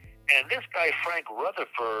loaded, and this guy Frank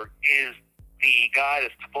Rutherford is the guy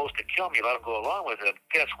that's supposed to kill me if I don't go along with him,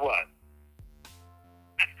 guess what?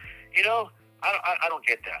 You know, I don't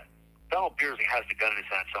get that. Donald Beardslee has the gun in his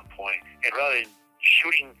hand at some point, and rather than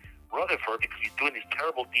shooting Rutherford because he's doing these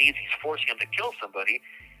terrible deeds, he's forcing him to kill somebody,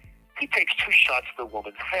 he takes 2 shots to the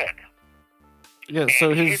woman's head. Yeah, and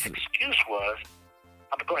so his excuse was,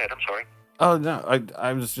 go ahead, I'm sorry. Oh, no,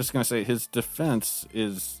 I was just going to say his defense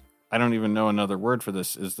is, I don't even know another word for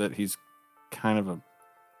this, is that he's kind of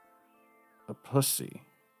a pussy.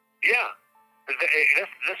 Yeah.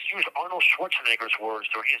 Let's use Arnold Schwarzenegger's words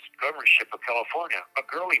during his governorship of California. A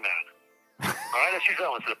girly man. All right, let's use that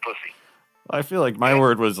one instead of pussy. I feel like my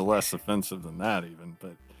word was less offensive than that even.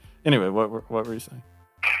 But anyway, what were you saying?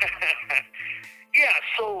 Yeah,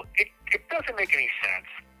 so it doesn't make any sense.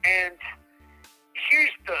 And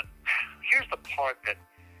here's the part that...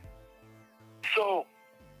 So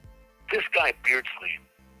this guy, Beardslee,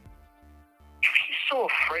 if he's so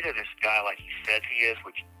afraid of this guy like he says he is,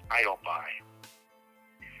 which I don't buy,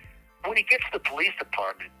 when he gets to the police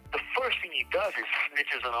department, the first thing he does is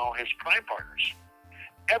snitches on all his crime partners.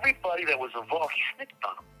 Everybody that was involved, he snitched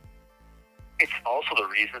on them. It's also the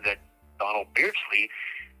reason that Donald Beardslee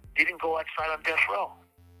didn't go outside on death row,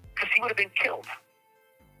 because he would have been killed.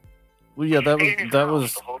 Well, yeah, that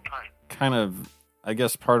was the whole time. Kind of, I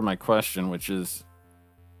guess, part of my question, which is,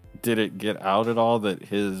 did it get out at all that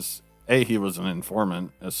he was an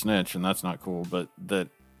informant, a snitch, and that's not cool, but that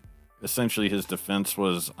essentially his defense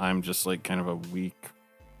was, I'm just like kind of a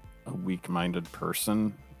weak-minded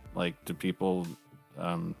person. Like, do people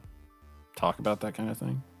talk about that kind of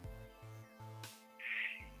thing?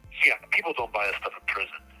 Yeah, people don't buy that stuff in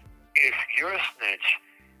prison. If you're a snitch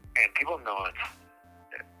and people know it,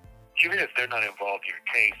 even if they're not involved in your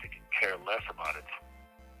case, they can care less about it.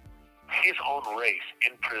 His own race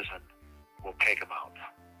in prison will take him out.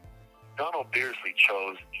 Donald Beardslee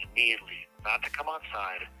chose immediately not to come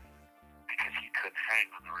outside because he couldn't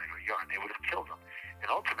hang on the regular yard. They would have killed him. And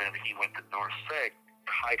ultimately, he went to North Seg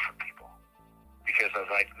to hide from people. Because as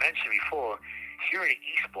I mentioned before, here in the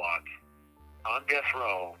East Block, on death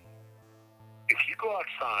row, if you go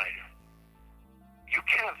outside, you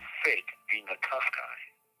can't fake being a tough guy.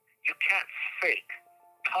 You can't fake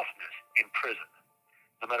toughness in prison.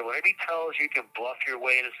 No matter what anybody tells you, you can bluff your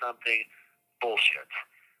way into something. Bullshit.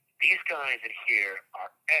 These guys in here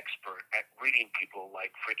are expert at reading people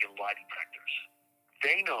like freaking lie detectors.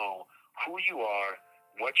 They know who you are,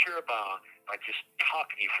 what you're about, by just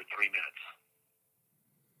talking to you for 3 minutes.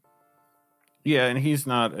 Yeah, and he's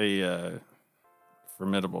not a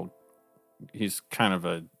formidable. He's kind of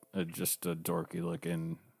just a dorky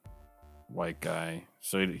looking white guy.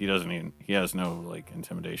 So he doesn't even, he has no like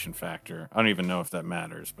intimidation factor. I don't even know if that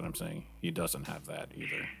matters, but I'm saying he doesn't have that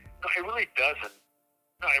either. No, it really doesn't.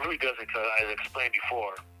 No, it really doesn't, because I explained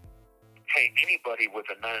before, hey, anybody with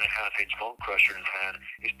a 9.5-inch bone crusher in his hand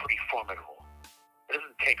is pretty formidable. It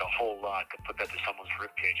doesn't take a whole lot to put that to someone's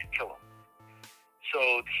ribcage and kill him.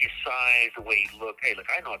 So his size, the way he looked, hey, look,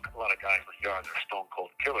 I know a lot of guys in the yard that are stone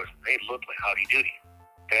cold killers. They look like Howdy Doody,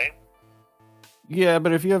 okay? Yeah,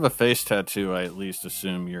 but if you have a face tattoo, I at least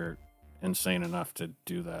assume you're insane enough to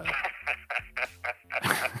do that.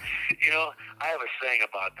 You know, I have a saying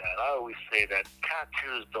about that. I always say that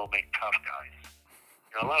tattoos don't make tough guys.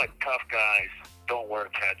 You know, a lot of tough guys don't wear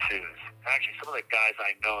tattoos. Actually, some of the guys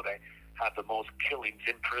I know that have the most killings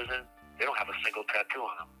in prison, they don't have a single tattoo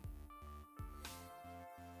on them.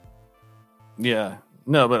 Yeah.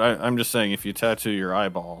 No, but I'm just saying, if you tattoo your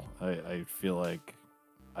eyeball, I feel like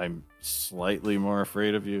I'm slightly more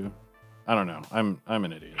afraid of you. I don't know. I'm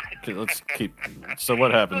an idiot. Okay, let's keep. So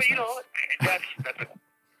what happens you next?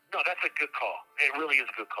 know, that's a good call. It really is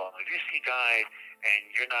a good call. If you see a guy and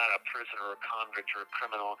you're not a prisoner or a convict or a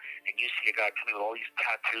criminal, and you see a guy coming with all these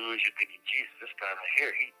tattoos, you're thinking, Jesus, this guy right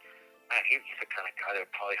here, he's the kind of guy that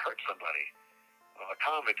would probably hurt somebody. Well, a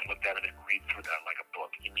convict looked at him and read through that like a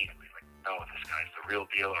book immediately. Like, no, this guy's the real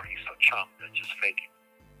deal, or he's so chump that's just faking.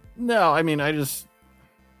 No, I mean, I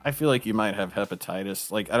feel like you might have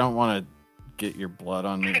hepatitis. Like, I don't want to get your blood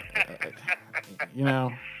on me. You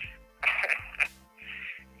know?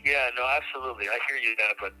 Yeah, no, absolutely. I hear you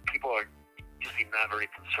that, but people are usually not very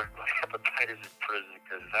concerned about hepatitis in prison,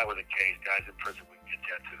 because if that were the case, guys in prison would get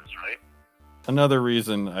tattoos, right? Another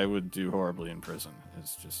reason I would do horribly in prison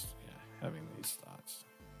is just having these thoughts.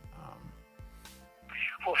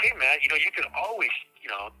 Well, hey, man, you know, you could always, you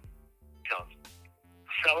know,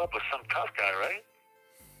 sell up with some tough guy, right?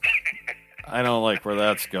 I don't like where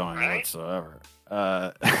that's going right? whatsoever.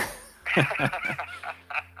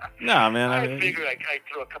 No, man. I figured I'd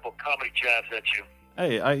throw a couple comedy jabs at you.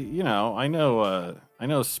 Hey, I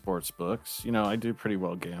know sports books. You know, I do pretty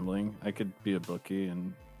well gambling. I could be a bookie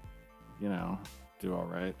and, you know, do all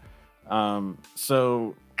right.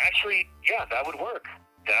 So actually, yeah, that would work.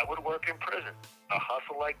 That would work in prison. A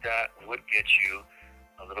hustle like that would get you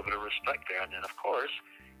a little bit of respect there. And then, of course,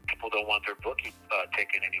 people don't want their bookie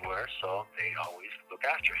taken anywhere, so they always look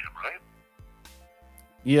after him, right?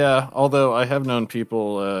 Yeah, although I have known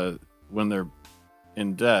people when they're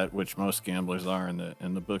in debt, which most gamblers are, and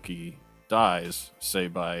the bookie dies, say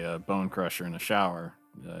by a bone crusher in a shower,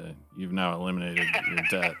 you've now eliminated your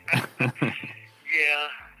debt. Yeah,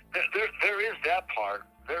 there is that part.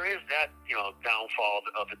 There is that, you know, downfall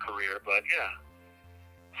of the career, but yeah.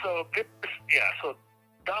 So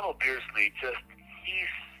Donald Beardslee,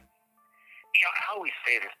 he's, you know, I always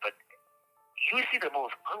say this, but usually the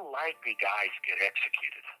most unlikely guys get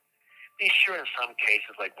executed. I mean, sure, in some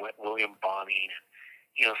cases, like William Bonning,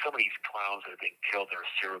 you know, some of these clowns that have been killed are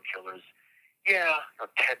serial killers. Yeah, or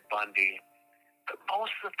Ted Bundy. But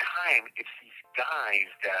most of the time, it's these guys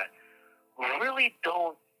that really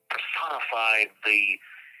don't personify the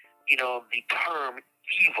term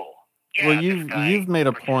evil. Yeah, well, you've made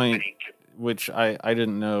a point, which I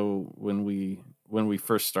didn't know when we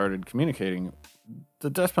first started communicating. The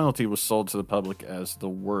death penalty was sold to the public as the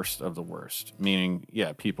worst of the worst, meaning,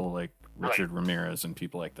 yeah, people like Richard Ramirez and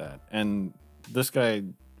people like that. And this guy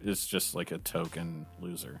is just like a token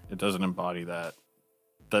loser. It doesn't embody that.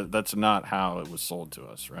 That's not how it was sold to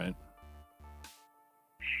us, right?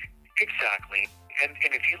 Exactly. And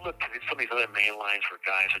if you look at some of these other main lines where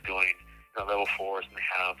guys are doing level 4s and they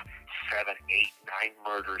have 7, 8, 9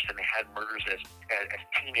 murders, and they had murders as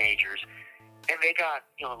teenagers, and they got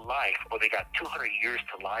life, or they got 200 years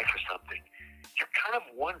to life or something, you kind of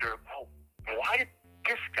wonder, well, why did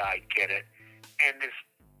this guy get it? And this,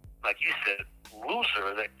 like you said,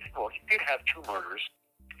 loser that, well, he did have 2 murders.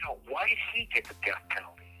 Why did he get the death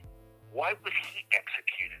penalty? Why was he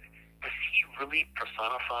executed? Does he really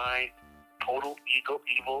personify total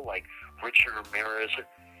evil like Richard Ramirez?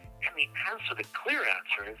 And the clear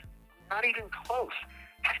answer is not even close.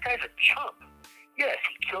 This guy's a chump. Yes,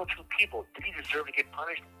 he killed 2 people. Did he deserve to get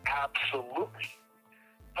punished? Absolutely.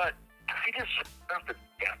 But does he deserve the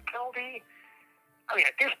death penalty? I mean,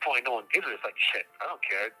 at this point, no one gives it. It's like, shit, I don't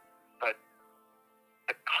care. But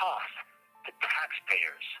the cost to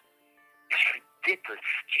taxpayers is ridiculous.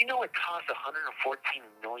 Do you know it costs $114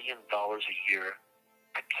 million a year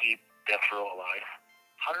to keep death row alive?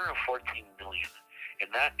 $114 million. And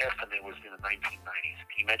that estimate was in the 1990s.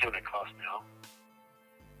 Can you imagine what it costs now?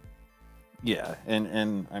 Yeah,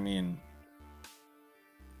 and I mean,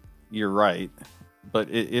 you're right. But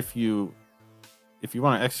if you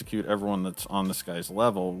want to execute everyone that's on this guy's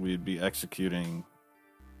level, we'd be executing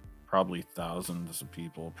probably thousands of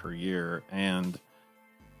people per year. And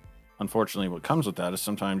unfortunately, what comes with that is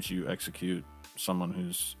sometimes you execute someone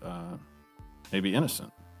who's maybe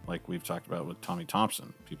innocent, like we've talked about with Tommy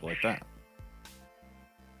Thompson, people like that.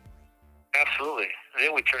 Absolutely. And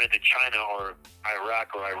then we turn into China or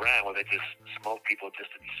Iraq or Iran, where they just smoke people just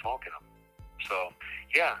to be smoking them. So,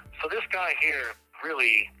 yeah. So this guy here,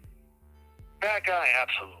 really, bad guy,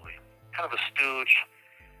 absolutely. Kind of a stooge,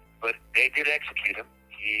 but they did execute him.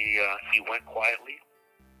 He went quietly.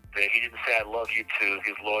 He didn't say "I love you" to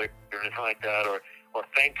his lawyer or anything like that, or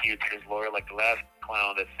 "thank you" to his lawyer, like the last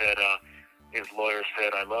clown that said his lawyer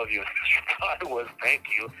said "I love you," and his reply was "thank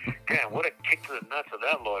you." Damn, what a kick to the nuts of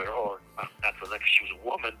that lawyer, or not to the nuts, she was a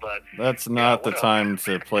woman, but that's not the time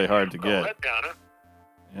to play hard to get. Red downer.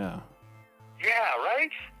 Yeah. Yeah,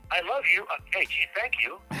 right. I love you. Hey, gee, thank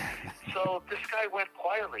you. So this guy went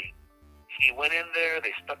quietly. He went in there.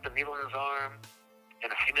 They stuck the needle in his arm.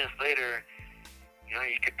 And a few minutes later,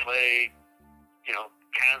 you could play,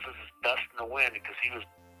 Kansas is dust in the wind because he was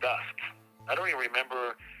dust. I don't even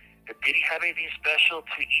remember. Did he have anything special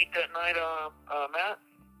to eat that night, Matt?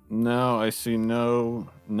 No, I see no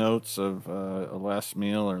notes of a last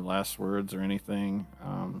meal or last words or anything.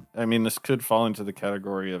 I mean, this could fall into the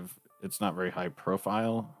category of it's not very high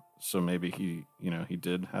profile. So maybe he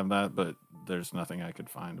did have that, but there's nothing I could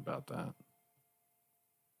find about that.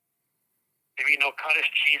 Maybe no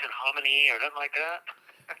cottage cheese and hominy or nothing like that?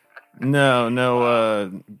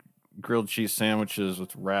 No, grilled cheese sandwiches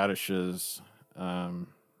with radishes,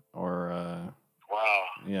 Wow.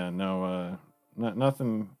 Yeah, no,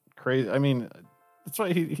 nothing crazy. I mean, that's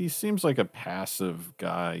why he seems like a passive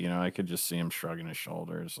guy. I could just see him shrugging his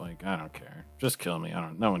shoulders, like, I don't care, just kill me.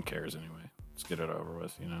 No one cares anyway. Let's get it over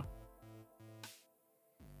with, Yeah,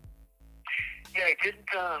 it didn't.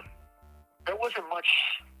 There wasn't much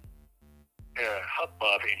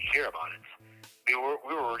hubbub in here about it. We were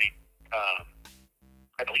already.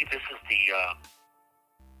 I believe this is the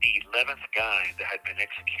 11th guy that had been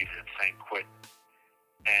executed in San Quentin,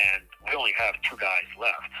 and we only have 2 guys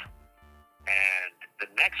left. And the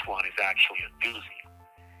next one is actually a doozy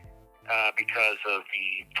because of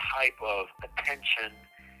the type of attention,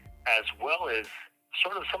 as well as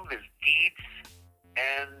sort of some of his deeds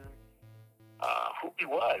and who he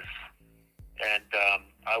was. And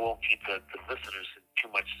I won't keep the listeners in too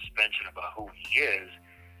much suspension about who he is,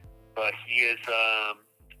 but he is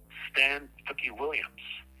Stan Tookie Williams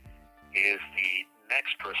is the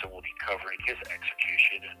next person we'll be covering his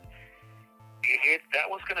execution. And that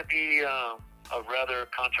was going to be a rather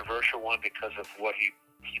controversial one because of what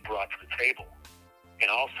he brought to the table in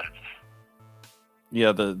all senses.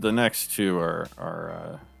 Yeah, the next 2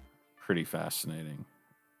 are pretty fascinating.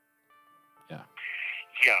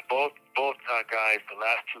 Yeah, both guys, the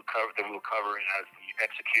last 2 that we were covering as the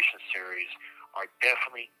execution series, are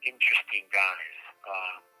definitely interesting guys.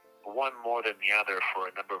 One more than the other for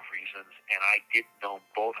a number of reasons, and I did know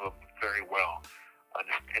both of them very well. And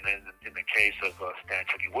in the case of Stan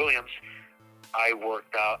Tookie Williams, I was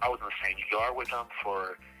in the same yard with him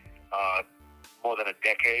for more than a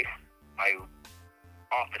decade. I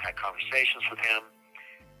often had conversations with him,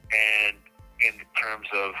 and in terms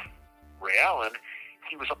of Ray Allen,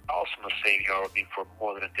 he was also in the same yard with me for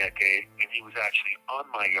more than a decade, and he was actually on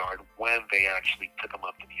my yard when they actually took him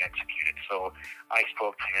up to be executed. So I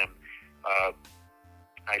spoke to him.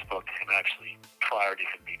 Actually prior to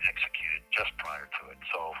him being executed, just prior to it.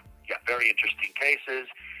 So yeah, very interesting cases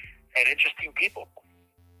and interesting people.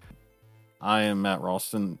 I am Matt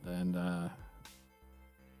Ralston, and I'm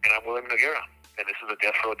William Noguera, and this is the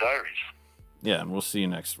Death Row Diaries. Yeah, and we'll see you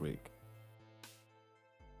next week.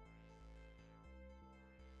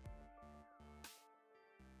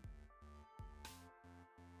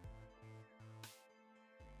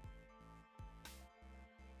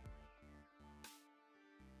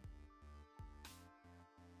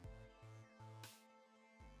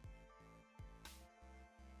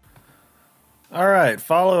 All right.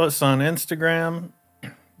 Follow us on Instagram,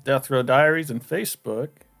 Death Row Diaries, and Facebook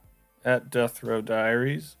at Death Row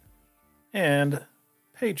Diaries, and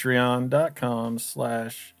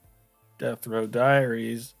patreon.com/Death Row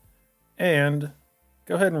Diaries. And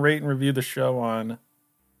go ahead and rate and review the show on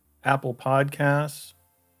Apple Podcasts.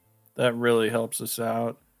 That really helps us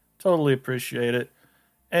out. Totally appreciate it.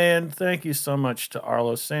 And thank you so much to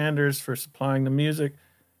Arlo Sanders for supplying the music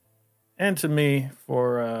and to me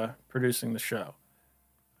for producing the show.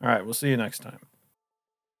 All right, we'll see you next time.